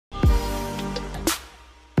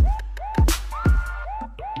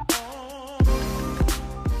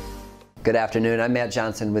Good afternoon, I'm Matt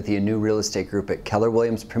Johnson with the Anew Real Estate Group at Keller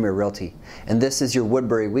Williams Premier Realty, and this is your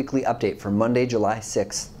Woodbury Weekly Update for Monday, July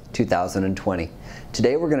 6th, 2020.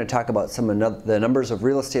 Today we're going to talk about some of the numbers of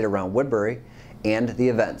real estate around Woodbury and the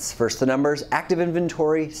events. First, the numbers. Active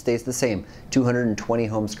inventory stays the same, 220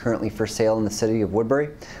 homes currently for sale in the city of Woodbury,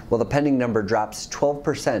 while the pending number drops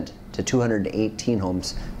 12% to 218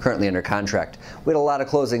 homes currently under contract. We had a lot of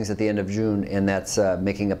closings at the end of June, and that's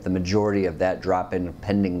making up the majority of that drop in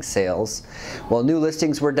pending sales. While new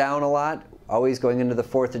listings were down a lot, always going into the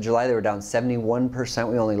 4th of July, they were down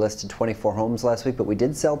 71%. We only listed 24 homes last week, but we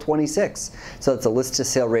did sell 26. So that's a list to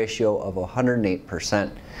sale ratio of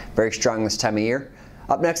 108%. Very strong this time of year.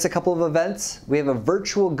 Up next, a couple of events. We have a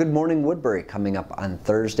virtual Good Morning Woodbury coming up on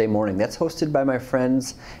Thursday morning. That's hosted by my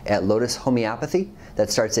friends at Lotus Homeopathy.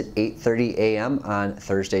 That starts at 8:30 a.m. on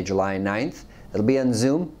Thursday, July 9th. It'll be on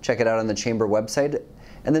Zoom. Check it out on the Chamber website.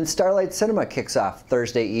 And then Starlight Cinema kicks off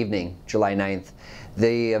Thursday evening, July 9th.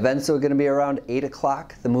 The events are going to be around 8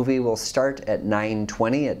 o'clock. The movie will start at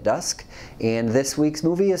 9:20 at dusk. And this week's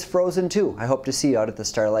movie is Frozen 2. I hope to see you out at the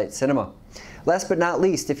Starlight Cinema. Last but not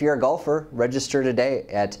least, if you're a golfer, register today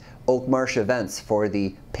at Oak Marsh Events for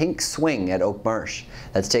the Pink Swing at Oak Marsh.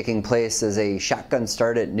 That's taking place as a shotgun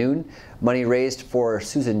start at noon. Money raised for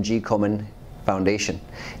Susan G. Komen Foundation.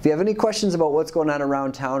 If you have any questions about what's going on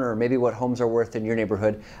around town or maybe what homes are worth in your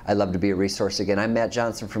neighborhood, I'd love to be a resource. Again, I'm Matt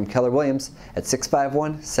Johnson from Keller Williams at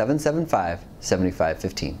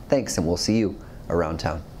 651-775-7515. Thanks, and we'll see you around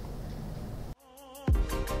town.